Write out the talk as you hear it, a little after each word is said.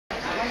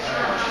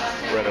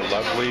at a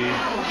lovely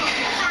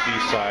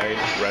seaside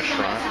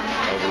restaurant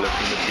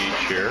overlooking the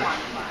beach here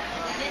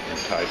in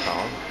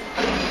Taitung.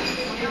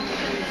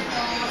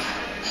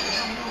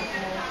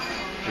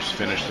 Just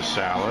finished the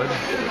salad,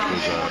 which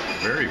was a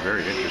very,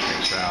 very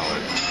interesting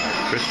salad.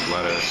 Crisp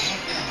lettuce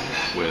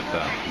with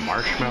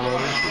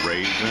marshmallows,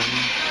 raisin,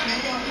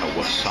 a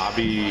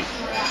wasabi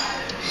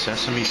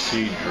sesame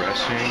seed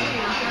dressing,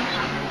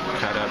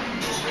 cut up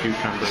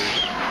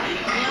cucumbers.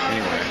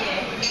 Anyway,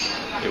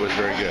 it was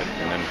very good.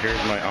 And then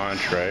here's my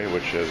entree,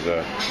 which is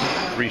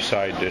 3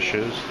 side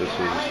dishes. This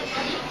is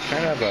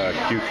kind of a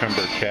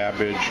cucumber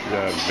cabbage,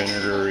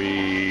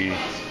 vinegary,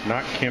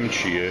 not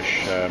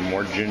kimchi-ish,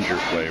 more ginger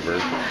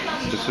flavored.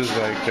 This is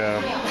like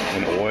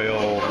an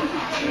oil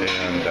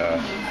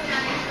and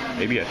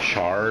maybe a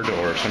chard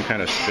or some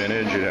kind of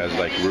spinach. It has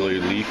like really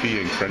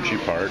leafy and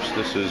crunchy parts.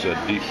 This is a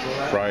deep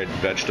fried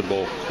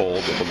vegetable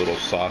cold with a little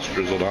sauce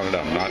drizzled on it.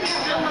 I'm not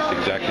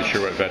exactly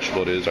sure what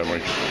vegetable it is. I've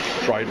only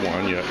tried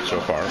one yet so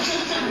far.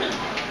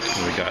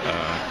 And we got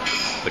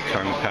the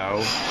kung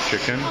pao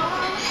chicken,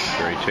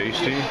 very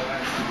tasty,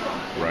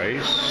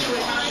 rice,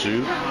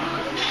 soup,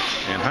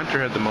 and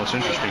Hunter had the most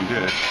interesting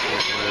dish. It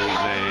was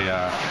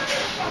a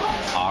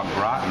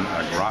gratin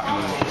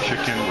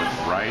chicken with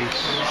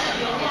rice,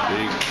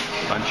 big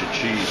bunch of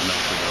cheese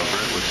melted over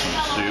it with some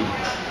soup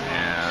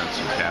and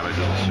some cabbage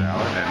and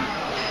salad. And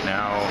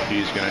now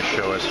he's going to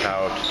show us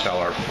how to tell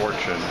our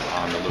fortune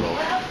on the little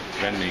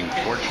vending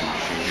fortune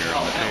machine here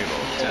on the table.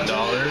 $10.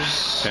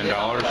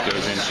 $10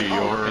 goes into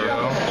your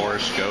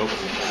horoscope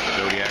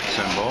zodiac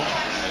symbol.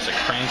 There's a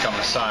crank on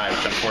the side,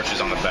 which unfortunately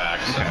is on the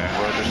back. So. Okay,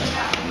 we'll just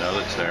know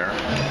it's there.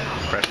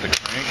 Press the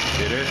crank,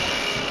 hit it,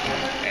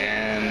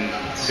 and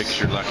fix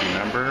your lucky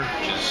number.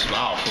 Just,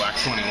 wow, black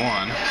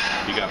 21.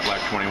 You got black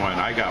 21.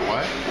 I got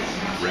what?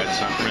 Red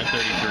something? Red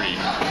 33.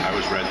 I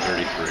was red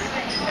 33.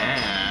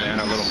 And then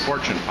a little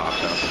fortune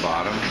pops out the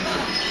bottom,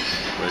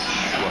 which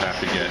we'll have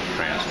to get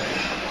translated.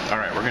 All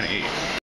right, we're going to eat.